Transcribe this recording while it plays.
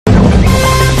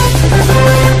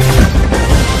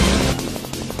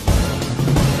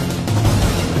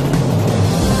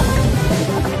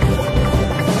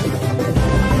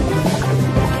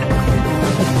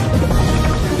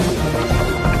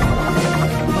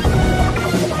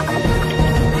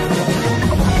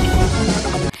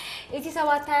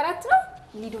Et724 ነው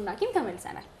ሊዱና ኪም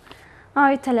ተመልሰናል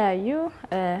የተለያዩ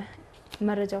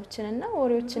መረጃዎችንና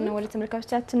ወሬዎችን ወደ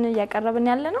ተመልካቾቻችን ያቀርብን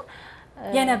ያለ ነው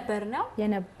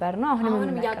የነበርነው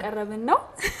አሁንም ያቀርብን ነው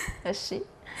እሺ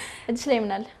እዚህ ላይ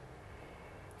ምን አለ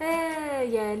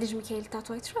የልጅ ሚካኤል ታቱ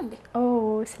አይተሽው እንዴ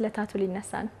ስለ ታቱ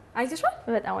ሊነሳ ነው አይተሽው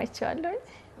በጣም አይቼዋለሁ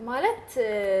ማለት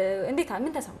እንዴት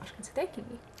ምን ተሰማሽ ከስታይ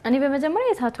እኔ በመጀመሪያ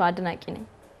የታቱ አድናቂ ነኝ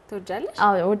ተወጃለሽ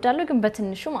ወዳለሁ ግን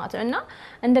በትንሹ ማለት ነው እና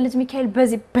እንደ ልጅ ሚካኤል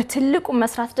በዚህ በትልቁ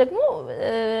መስራት ደግሞ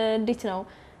እንዴት ነው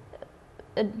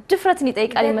ድፍረትን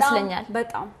ይጠይቃል ይመስለኛል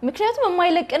በጣም ምክንያቱም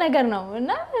የማይለቅ ነገር ነው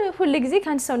እና ሁሉ ጊዜ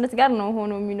ካንቺ ሰውነት ጋር ነው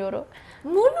ሆኖ የሚኖረው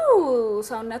ሙሉ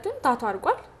ሰውነቱን ታቱ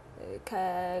አድርጓል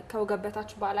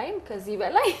ከወገበታች ባላይም ከዚህ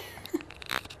በላይ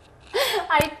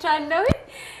አይቻለሁ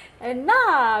እና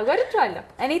ወርጃለሁ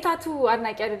እኔ ታቱ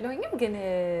አድናቂ አይደለሁኝም ግን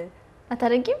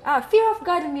አታረጊም fear of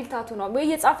god የሚል ታቱ ነው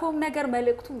የጻፈው ነገር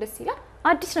መልእክቱም ደስ ይላል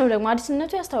አዲስ ነው ደግሞ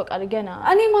አዲስነቱ ያስታውቃል ገና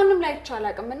እኔ ማንንም ላይ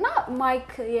ይቻላልምና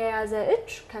ማይክ የያዘ እጅ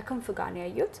ከክንፍ ጋር ነው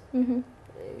ያዩት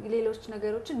ሌሎች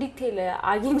ነገሮች ዲቴል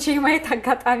አግኝቼ ማየት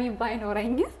አጋጣሚ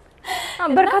ባይኖረኝ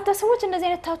በርካታ ሰዎች እንደዚህ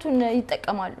አይነት ታቱን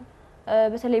ይጠቀማሉ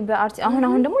በተለይ በአርት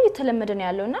አሁን ደግሞ እየተለመደ ነው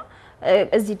ያለውና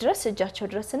እዚህ ድረስ እጃቸው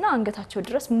ድረስና አንገታቸው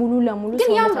ድረስ ሙሉ ለሙሉ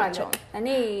ሰውነታቸው እኔ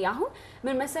አሁን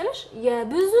ምን መሰለሽ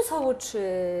የብዙ ሰዎች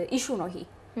ኢሹ ነው ይሄ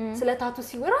ስለ ታቱ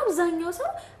ሲወራ አብዛኛው ሰው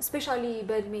ስፔሻሊ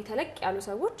በእድሜ ተለቅ ያሉ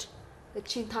ሰዎች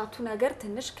እቺን ታቱ ነገር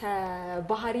ትንሽ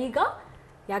ከባህሪ ጋር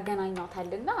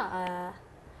ያገናኛታልና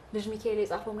ልጅ ሚካኤል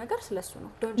የጻፈው ነገር ስለሱ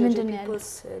ነው ዶንት ጀጅ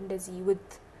ፒፕልስ እንደዚህ with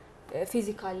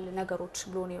physical ነገሮች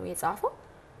ብሎ ነው የጻፈው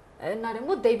እና ደግሞ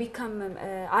they become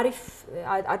አሪፍ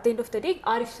at the end of the day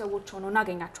አሪፍ ሰዎች ሆነው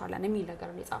እናገኛቸዋለን የሚል ነገር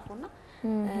ነው የጻፈውና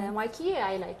ማይኪ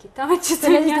አይ ላይክ ኢት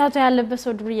ስለዚህ ታቱ ያለበት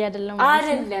ሰው ዱርዬ አይደለም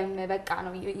በቃ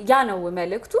ነው ያ ነው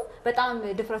መልእክቱ በጣም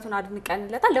ድፍረቱን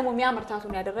አድንቀንለታል ደግሞ የሚያምር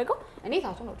ታቱን ያደረገው እኔ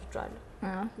ታቱን ወድጃለሁ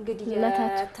እንግዲህ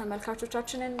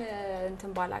ተመልካቾቻችንን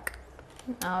እንትን ባላቅ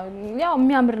ያው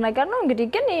የሚያምር ነገር ነው እንግዲህ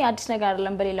ግን አዲስ ነገር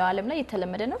አይደለም በሌላው ዓለም ላይ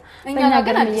የተለመደ ነው በእኛ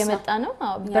ሀገር እየመጣ ነው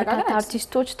በርካታ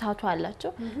አርቲስቶች ታቱ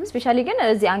አላቸው ስፔሻሊ ግን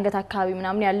እዚህ አንገት አካባቢ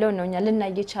ምናምን ያለው ነው እኛ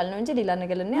ልናይ ይቻል ነው እንጂ ሌላ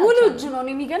ነገር ልናይ ሙሉ እጅ ነው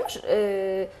የሚገርምሽ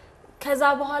ከዛ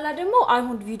በኋላ ደግሞ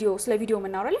አሁን ስለ ቪዲዮ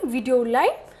ምናወራለን ቪዲዮ ላይ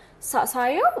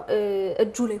ሳየው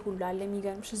እጁ ላይ ሁሉ አለ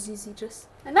የሚገርምሽ እዚህ ድረስ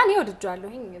እና እኔ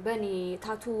ወድጃለሁኝ በእኔ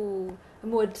ታቱ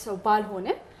ሞድ ሰው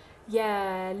ባልሆነም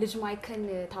የልጅ ማይከል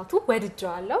ታቱ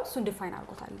ወድጃለሁ እሱን ዲፋይን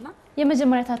አድርጎታልና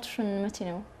የመጀመሪያ ታቱሽን መቼ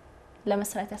ነው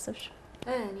ለመስራት ያሰብሽ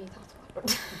እኔ ታቱ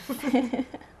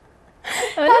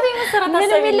ታቱ መስራት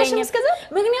አሰብልኝ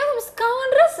ምክንያቱም እስካሁን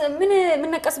ድረስ ምን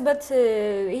ነቀስበት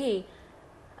ይሄ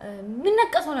ምን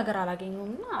ነቀሰው ነገር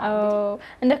አላገኘውምና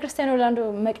እንደ ክርስቲያኖ ሮናልዶ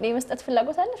መቅኔ መስጠት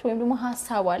ፍላጎት አለሽ ወይም ደግሞ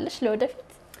ሐሳብ አለሽ ለወደፊት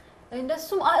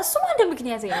እንደሱም አንድ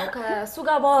ምክንያት ነው ከሱ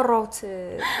ጋር ባወራውት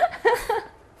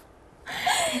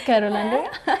ከሮናልዶ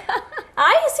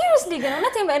አይ ሲሪየስሊ ግን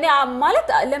እኔ ማለት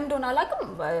ለምን እንደሆነ አላውቅም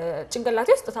ጭንቅላቴ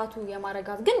ውስጥ ታቱ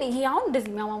የማረጋት ግን ይሄ አሁን እንደዚህ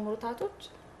የሚያማምሩ ታቶች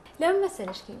ለምን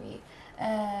መሰለሽ ኪሚ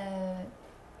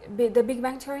the big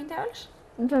bang theory ታያለሽ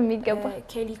በሚገባ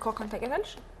ኬሊ ኮኮን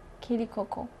ታውቂያለሽ ኬሊ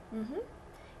ኮኮ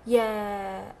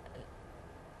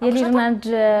የሊርናንድ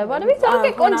ባለቤት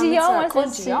ቆንጂያው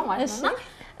ማለት ነው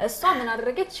እሷ ምን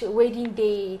አደረገች ዌዲንግ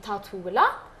ዴይ ታቱ ብላ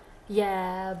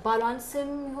የባሏን ስም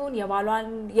ይሁን የባሏን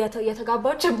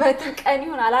የተጋባችበት ቀን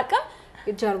ይሁን አላቀም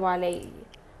ጀርባ ላይ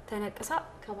ተነቀሳ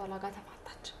ከባሏ ጋር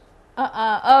ተፋታች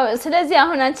ስለዚህ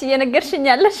አሁን አንቺ እየነገርሽኝ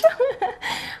ያለሽ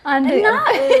አንድና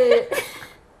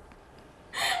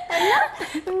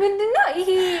ምንድነው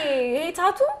ይሄ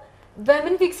ታቱ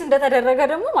በምን ፊክስ እንደተደረገ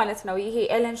ደግሞ ማለት ነው ይሄ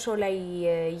ኤለን ሾው ላይ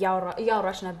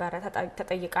ያወራሽ ነበር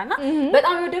ተጠይቃና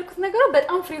በጣም የወደድኩት ነገር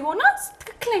በጣም ፍሪ ሆና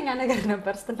ትክክለኛ ነገር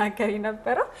ነበር ስትናገሪ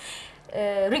ነበር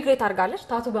ሪግሬት አድርጋለች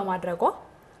ታቱ በማድረጓ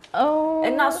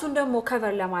እና እሱን ደግሞ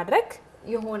ከቨር ለማድረግ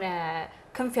የሆነ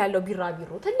ክንፍ ያለው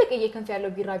ቢራቢሮ ትልቅ የክንፍ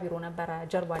ያለው ቢራቢሮ ነበር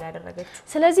ጀርባ ላይ ያደረገችው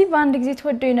ስለዚህ በአንድ ጊዜ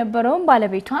ተወደው የነበረውን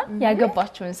ባለቤቷን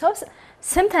ያገባችውን ሰው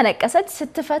ስም ተነቀሰች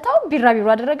ስትፈታው ቢራቢሮ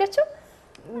አደረገችው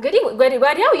እንግዲህ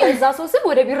ወዲያው የዛ ሰው ስም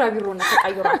ወደ ቢራቢሮ ነው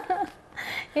ተቀይሯል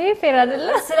ይሄ ፌር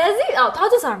አይደለም ስለዚህ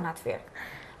ታቱ ሳርናት ፌር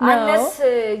አንለስ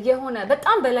የሆነ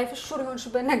በጣም በላይፍ ሹር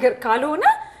የሆንሽበት ነገር ካልሆነ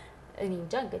እኔ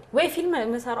እንጃ እንግዲህ ወይ ፊልም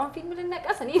መሰራውን ፊልም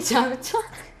ልነቀስ እኔ ብቻ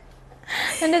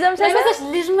እንደዛም ሳይሰሽ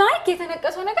ልጅ ማይክ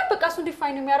የተነቀሰው ነገር በቃ እሱ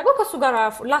ዲፋይን የሚያደርገው ከሱ ጋር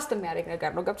ላስት የሚያደርግ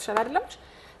ነገር ነው ገብቶሻል አይደለም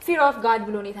fear of god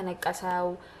ብሎ ነው የተነቀሰው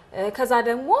ከዛ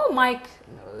ደግሞ ማይክ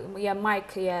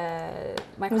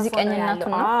ሙዚቀኛነቱ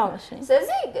ነው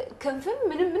ስለዚህ ክንፍም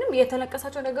ምንም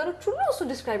የተነቀሳቸው ነገሮች ሁሉ እሱ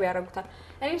ዲስክራይብ ያደርጉታል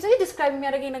እኔም ስለዚህ ዲስክራይብ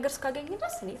የሚያደርገኝ ነገር እስካገኝ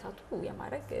ድረስ እኔ ታቱ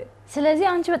የማረግ ስለዚህ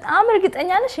አንቺ በጣም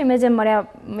እርግጠኛ ነሽ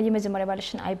የመጀመሪያ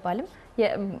ባልሽን አይባልም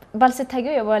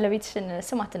ባልስታየው የባለቤትሽን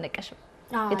ስም አትነቀሽም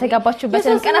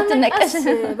የተጋባችሁበትን ቀን አትነቀሽ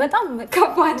በጣም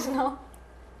ከባድ ነው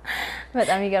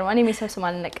በጣም ይገርማል እኔ ሰው ስም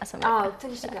አልነቀስም አዎ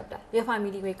ትንሽ ይከብዳል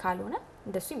የፋሚሊ ወይ ካልሆነ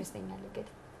እንደሱ ይመስለኛል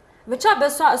እንግዲህ ብቻ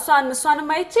እሷንም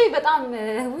አይቼ በጣም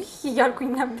ውይ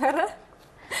እያልኩኝ ነበር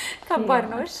ከባድ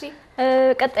ነው እሺ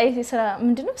ቀጣይ ስራ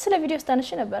ምንድነው ስለ ቪዲዮ ስታነሽ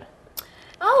ነበር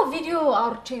አዎ ቪዲዮ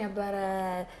አውርቼ ነበር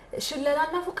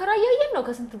ሽለላና ፉከራ ያየን ነው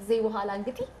ከስንት ጊዜ በኋላ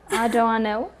እንግዲህ አድዋ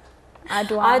ነው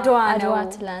አድዋ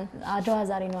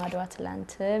ዛሬ ነው አድዋ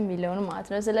ትላንት ሚሊዮን ማለት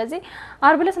ነው ስለዚህ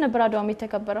አርብ ዕለት ነበር አድዋ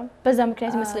የተከበረው በዛ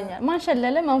ምክንያት ይመስለኛል ማን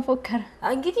ሸለለ ማን ፎከረ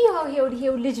እንግዲህ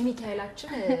ይሄው ልጅ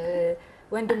ሚካኤላችን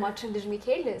ወንድማችን ልጅ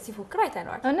ሚካኤል ሲፎክር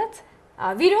አይተናል እውነት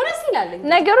ቪዲዮ ደስ ይላል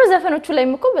ነገሩ ዘፈኖቹ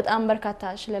ላይም እኮ በጣም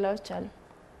በርካታ ሽለላዎች አሉ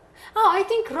አይ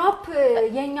ቲንክ ራፕ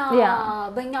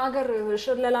በእኛ ሀገር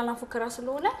ሽለላና ፉከራ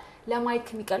ስለሆነ ለማይክ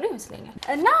የሚቀለው ይመስለኛል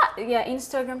እና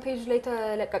የኢንስታግራም ፔጅ ላይ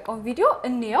ተለቀቀው ቪዲዮ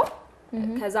እንየው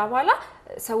ከዛ በኋላ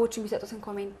ሰዎች የሚሰጡትን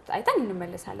ኮሜንት አይተን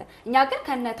እንመለሳለን እኛ ግን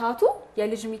ከነታቱ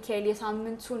የልጅ ሚካኤል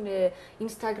የሳምንቱን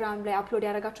ኢንስታግራም ላይ አፕሎድ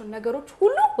ያደረጋቸውን ነገሮች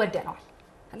ሁሉ ወደናል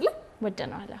አይደል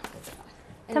ወደናል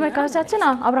ተመልካቾቻችን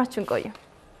አብራችሁን ቆዩ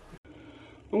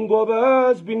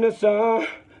እንጎበዝ ቢነሳ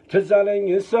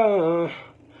ተዛለኝሳ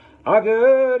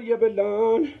አገር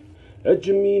የበላን እጅ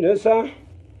ሚነሳ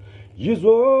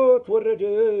ይዞት ወረደ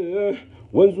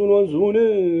ወንዙን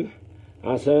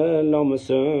አሰላው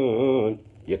መሰን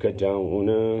የከዳውን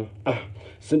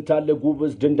ስንታለ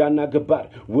ጎበዝ ደንዳና ገባር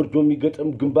ወርዶ የሚገጥም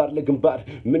ግንባር ለግንባር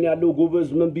ምን ያለው ጎበዝ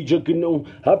ምን ቢጀግን ነው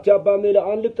ሀብት ያባመለ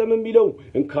አንልጠም የሚለው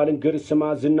እንካልን ገርስማ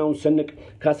ዝናውን ሰንቅ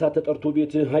ካሳ ተጠርቶ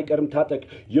ቤት ሃይቀርም ታጠቅ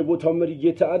የቦታው መሪ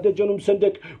የተአደጀኑም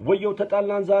ሰንደቅ ወየው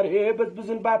ተጣላን ዛሬ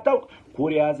በዝብዝን ባታውቅ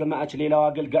ኮሪያ ዘማች ሌላው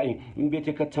አገልጋይ እንቤት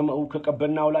የከተመው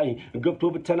ከቀበናው ላይ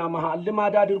ገብቶ ብተና መሃል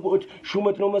ልማድ አድርጎት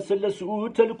ሹመት ነው መሰለሱ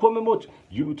ተልኮ መሞት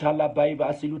ይሉታል አባይ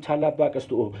ባሲሉታል አባ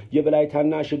ቀስቶ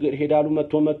የበላይታና ሽግር ሄዳሉ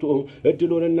መጥቶ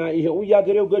እድሎንና ይሄው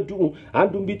ያገሬው ገዱ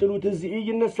አንዱን ቢጥሉት እዚህ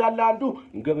ይነሳል አንዱ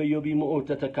ገበየው ቢሞት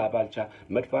ተተካባልቻ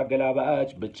መድፋ ገላባጭ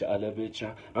ብቻ ለብቻ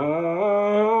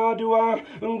አድዋ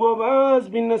እንጎባዝ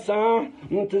ቢነሳ